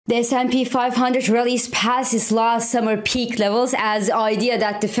The S&P 500 rallies past its last summer peak levels as the idea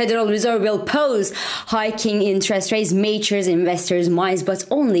that the Federal Reserve will pause hiking interest rates matures investors' minds, but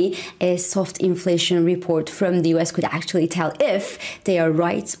only a soft inflation report from the US could actually tell if they are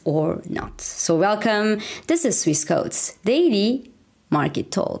right or not. So welcome, this is Swissquote's Daily Market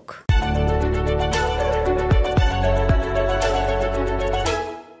Talk.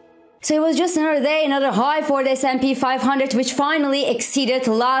 So it was just another day, another high for the S&P 500, which finally exceeded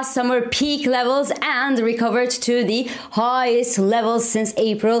last summer peak levels and recovered to the highest levels since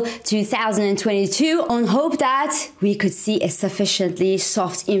April 2022 on hope that we could see a sufficiently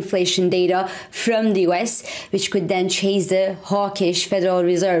soft inflation data from the US, which could then chase the hawkish Federal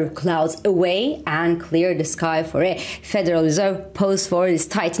Reserve clouds away and clear the sky for a Federal Reserve pause for its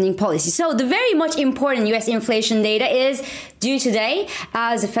tightening policy. So the very much important US inflation data is due today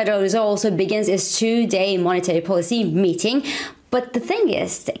as the Federal Reserve also begins its two-day monetary policy meeting. But the thing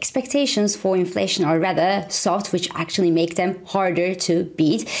is, the expectations for inflation are rather soft, which actually make them harder to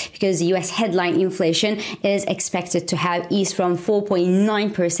beat because the US headline inflation is expected to have eased from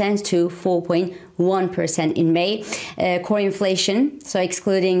 4.9% to 4.1% in May. Core inflation, so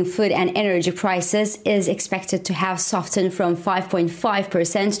excluding food and energy prices, is expected to have softened from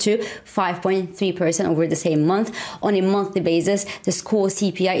 5.5% to 5.3% over the same month. On a monthly basis, the core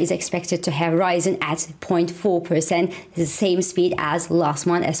CPI is expected to have risen at 0.4%, the same speed as last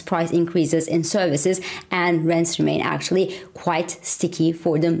month, as price increases in services and rents remain actually quite sticky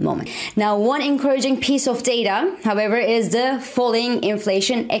for the moment. Now, one encouraging piece of data, however, is the falling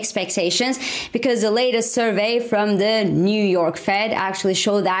inflation expectations, because the latest survey from the New York Fed actually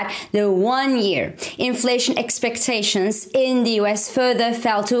showed that the one-year inflation expectations in the US further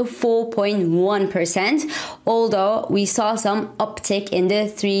fell to 4.1%, although we saw some uptick in the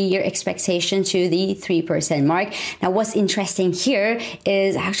three-year expectation to the 3% mark. Now, what's interesting here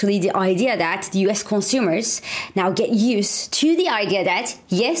is actually the idea that the US consumers now get used to the idea that,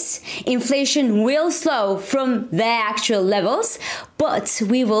 yes, inflation will slow from the actual levels, but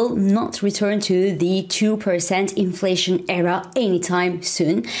we will not return to the 2% inflation era anytime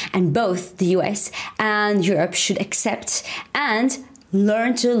soon. And both the US and Europe should accept and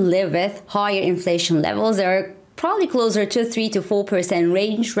learn to live with higher inflation levels. There are probably closer to 3 to 4%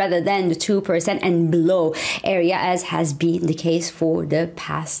 range rather than the 2% and below area, as has been the case for the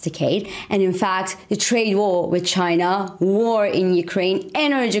past decade. And in fact, the trade war with China, war in Ukraine,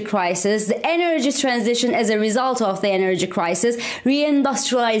 energy crisis, the energy transition as a result of the energy crisis,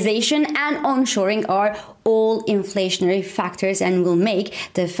 reindustrialization and onshoring are all inflationary factors and will make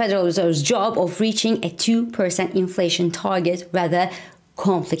the Federal Reserve's job of reaching a 2% inflation target rather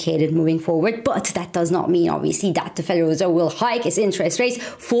complicated moving forward. But that does not mean, obviously, that the Federal Reserve will hike its interest rates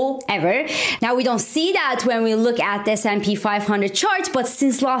forever. Now, we don't see that when we look at the S&P 500 chart, but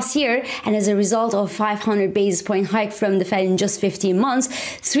since last year, and as a result of 500 basis point hike from the Fed in just 15 months,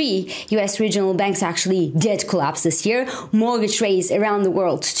 3 US regional banks actually did collapse this year. Mortgage rates around the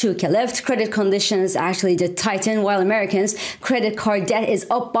world took a lift. Credit conditions actually did tighten, while Americans' credit card debt is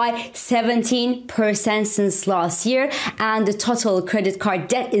up by 17% since last year, and the total credit card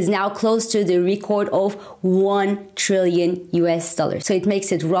debt is now close to the record of $1 trillion US. So it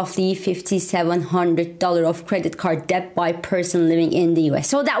makes it roughly $5,700 of credit card debt by person living in the US.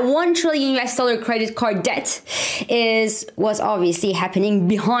 So that $1 trillion US credit card debt is what's obviously happening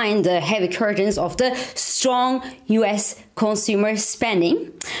behind the heavy curtains of the strong US consumer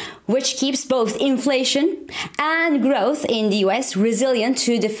spending, which keeps both inflation and growth in the US resilient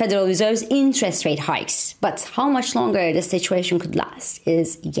to the Federal Reserve's interest rate hikes. But how much longer the situation could last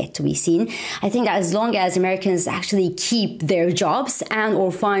is yet to be seen. I think as long as Americans actually keep their jobs and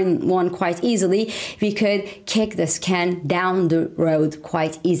or find one quite easily, we could kick this can down the road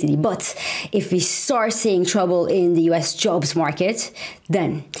quite easily. But if we start seeing trouble in the US jobs market,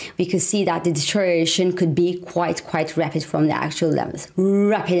 then we could see that the deterioration could be quite rapid from the actual levels.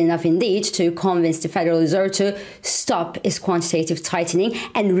 Rapid enough indeed to convince the Federal Reserve to stop its quantitative tightening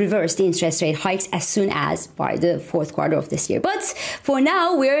and reverse the interest rate hikes as soon as by the fourth quarter of this year. But for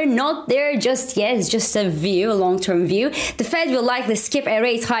now, we're not there just yet. It's just a view, a long-term view. The Fed will likely skip a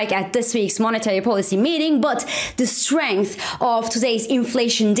rate hike at this week's monetary policy meeting, but the strength of today's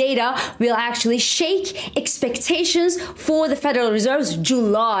inflation data will actually shake expectations for the Federal Reserve's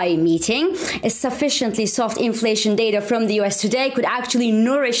July meeting. A sufficiently soft inflation data from the US today could actually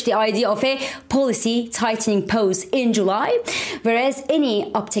nourish the idea of a policy tightening pause in July, whereas any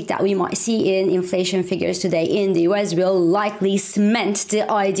uptick that we might see in inflation figures today in the US will likely cement the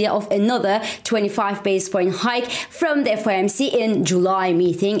idea of another 25 basis point hike from the FOMC in July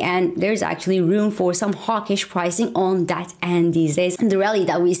meeting, and there's actually room for some hawkish pricing on that end these days. And the rally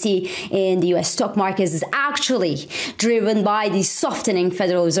that we see in the US stock markets is actually driven by the softening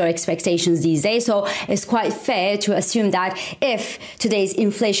Federal Reserve expectations these days, so it's quite fair to assume that if today's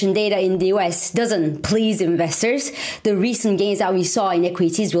inflation data in the US doesn't please investors, the recent gains that we saw in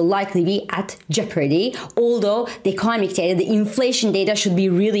equities will likely be at jeopardy, although the economic data, the inflation data should be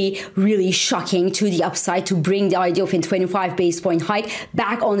really shocking to the upside to bring the idea of a 25 basis point hike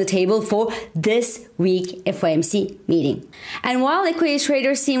back on the table for this week FOMC meeting. And while equity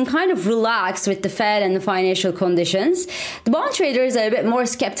traders seem kind of relaxed with the Fed and the financial conditions, the bond traders are a bit more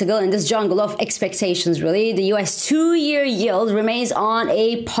skeptical in this jungle of expectations, really. The US 2-year yield remains on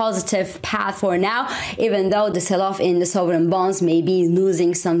a positive path for now, even though the sell-off in the sovereign bonds may be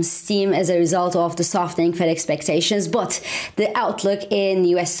losing some steam as a result of the softening Fed expectations, but the outlook in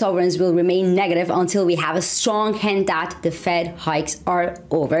US sovereigns will remain negative until we have a strong hint that the Fed hikes are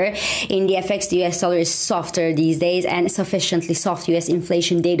over. In the FX, the US dollar is softer these days, and sufficiently soft US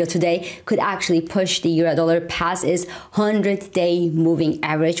inflation data today could actually push the euro dollar past its 100-day moving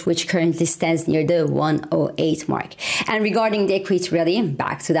average, which currently stands near the 108 mark. And regarding the equity rally,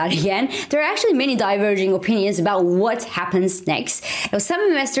 back to that again, there are actually many diverging opinions about what happens next. Now, some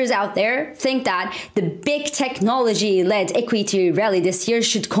investors out there think that the big technology-led equity rally this year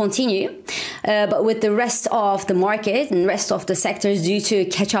should continue, but with the rest of the market and rest of the sectors due to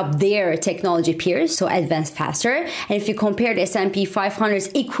catch up their technology peers, so advance faster. And if you compare the S&P 500's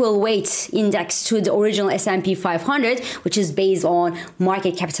equal weight index to the original S&P 500, which is based on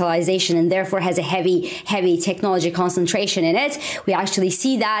market capitalization and therefore has a heavy technology concentration in it, we actually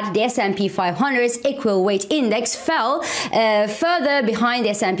see that the S&P 500's equal weight index fell further behind the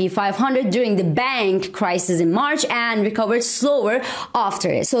S&P 500 during the bank crisis in March and recovered slower after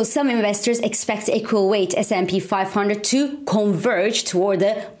it. So some investors expect equal weight S&P 500 to converge toward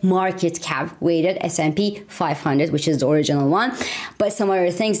the market cap weighted S&P 500, which is the original one. But some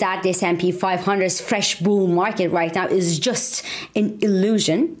other things that the S&P 500's fresh bull market right now is just an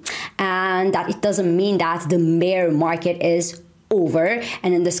illusion, and that it doesn't mean that the bear market is over.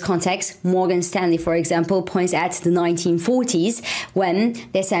 And in this context, Morgan Stanley, for example, points at the 1940s when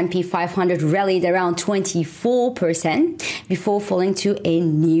the S&P 500 rallied around 24% before falling to a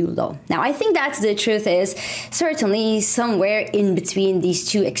new low. Now, I think that the truth is certainly somewhere in between these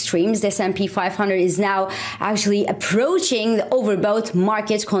two extremes. The S&P 500 is now actually approaching the overbought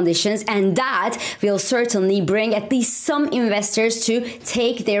market conditions, and that will certainly bring at least some investors to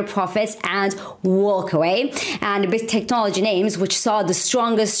take their profits and walk away. And the big technology names, which saw the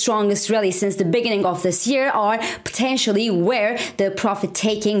strongest rally since the beginning of this year, are potentially where the profit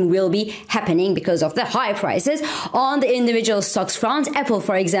taking will be happening because of the high prices. On the individual stocks front, Apple,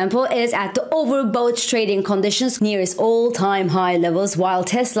 for example, is at the overbought trading conditions near its all-time high levels, while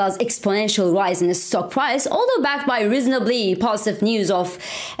Tesla's exponential rise in the stock price, although backed by reasonably positive news of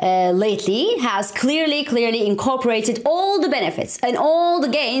lately, has clearly incorporated all the benefits and all the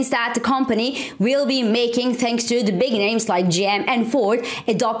gains that the company will be making thanks to the big names like GM and Ford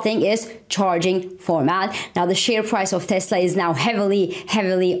adopting its charging format. Now, the share price of Tesla is now heavily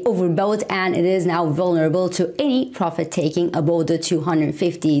overbought, and it is now vulnerable to any profit taking above the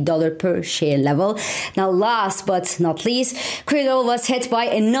 $250 per share level. Now, last but not least, crude oil was hit by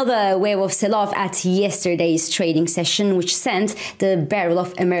another wave of sell-off at yesterday's trading session, which sent the barrel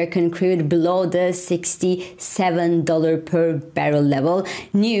of American crude below the $67 per barrel level.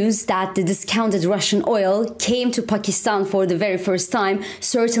 News that the discounted Russian oil came to Pakistan for the very first time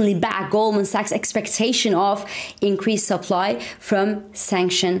certainly backed Goldman Sachs' expectation of increased supply from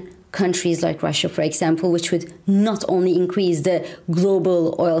sanctioned countries like Russia, for example, which would not only increase the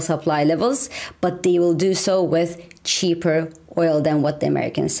global oil supply levels, but they will do so with cheaper oil than what the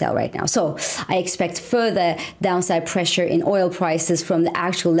Americans sell right now. So I expect further downside pressure in oil prices from the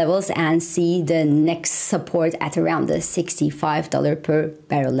actual levels and see the next support at around the $65 per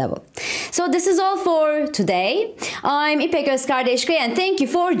barrel level. So this is all for today. I'm İpek Özkardeşkaya, and thank you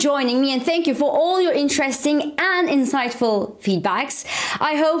for joining me, and thank you for all your interesting and insightful feedbacks.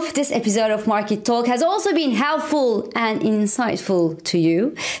 I hope this episode of Market Talk has also been helpful and insightful to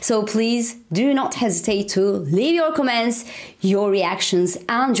you. So please do not hesitate to leave your comments, your reactions,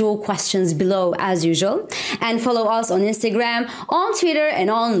 and your questions below as usual. And follow us on Instagram, on Twitter, and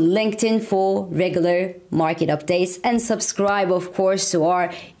on LinkedIn for regular market updates. And subscribe, of course, to our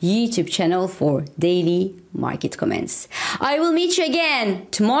YouTube channel for daily market comments. I will meet you again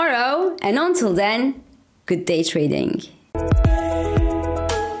tomorrow. And until then, good day trading.